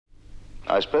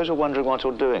I suppose you're wondering what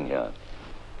you're doing here.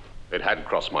 It hadn't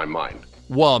crossed my mind.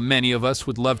 While many of us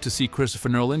would love to see Christopher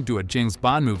Nolan do a James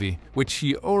Bond movie, which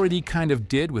he already kind of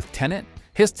did with Tenet,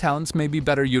 his talents may be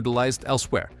better utilized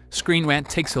elsewhere. Screenrant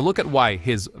takes a look at why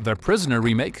his The Prisoner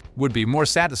remake would be more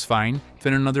satisfying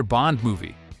than another Bond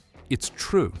movie. It's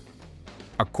true.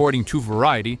 According to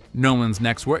Variety, Nolan's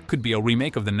next work could be a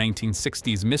remake of the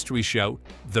 1960s mystery show,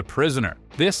 The Prisoner.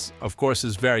 This, of course,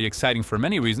 is very exciting for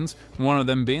many reasons, one of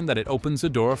them being that it opens the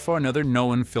door for another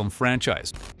Nolan film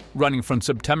franchise. Running from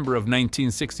September of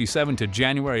 1967 to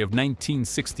January of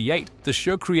 1968, the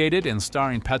show, created and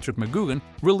starring Patrick McGoogan,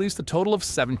 released a total of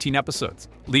 17 episodes,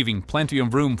 leaving plenty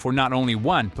of room for not only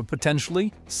one, but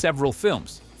potentially several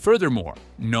films. Furthermore,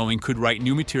 Nolan could write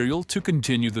new material to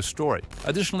continue the story.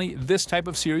 Additionally, this type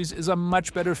of series is a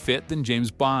much better fit than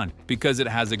James Bond because it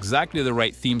has exactly the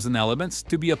right themes and elements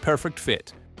to be a perfect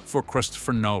fit for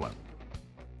Christopher Nolan.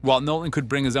 While Nolan could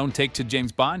bring his own take to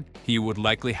James Bond, he would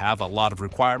likely have a lot of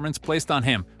requirements placed on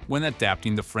him when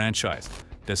adapting the franchise.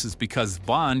 This is because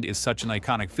Bond is such an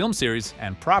iconic film series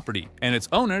and property, and its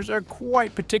owners are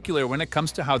quite particular when it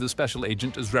comes to how the special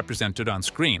agent is represented on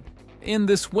screen. In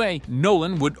this way,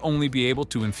 Nolan would only be able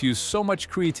to infuse so much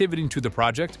creativity into the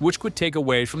project, which could take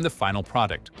away from the final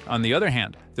product. On the other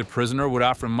hand, The Prisoner would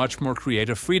offer much more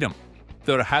creative freedom.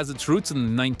 Though it has its roots in the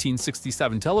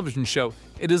 1967 television show,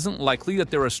 it isn't likely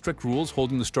that there are strict rules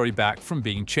holding the story back from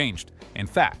being changed. In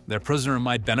fact, The Prisoner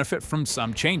might benefit from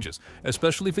some changes,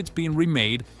 especially if it's being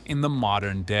remade in the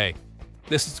modern day.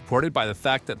 This is supported by the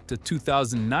fact that the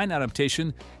 2009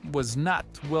 adaptation was not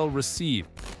well received.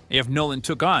 If Nolan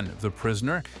took on The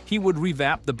Prisoner, he would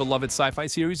revamp the beloved sci-fi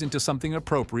series into something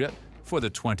appropriate for the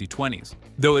 2020s.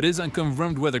 Though it is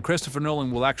unconfirmed whether Christopher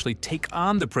Nolan will actually take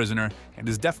on The Prisoner, it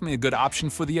is definitely a good option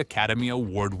for the Academy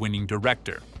Award-winning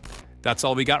director. That's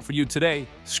all we got for you today.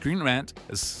 Screenrant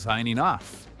is signing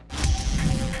off.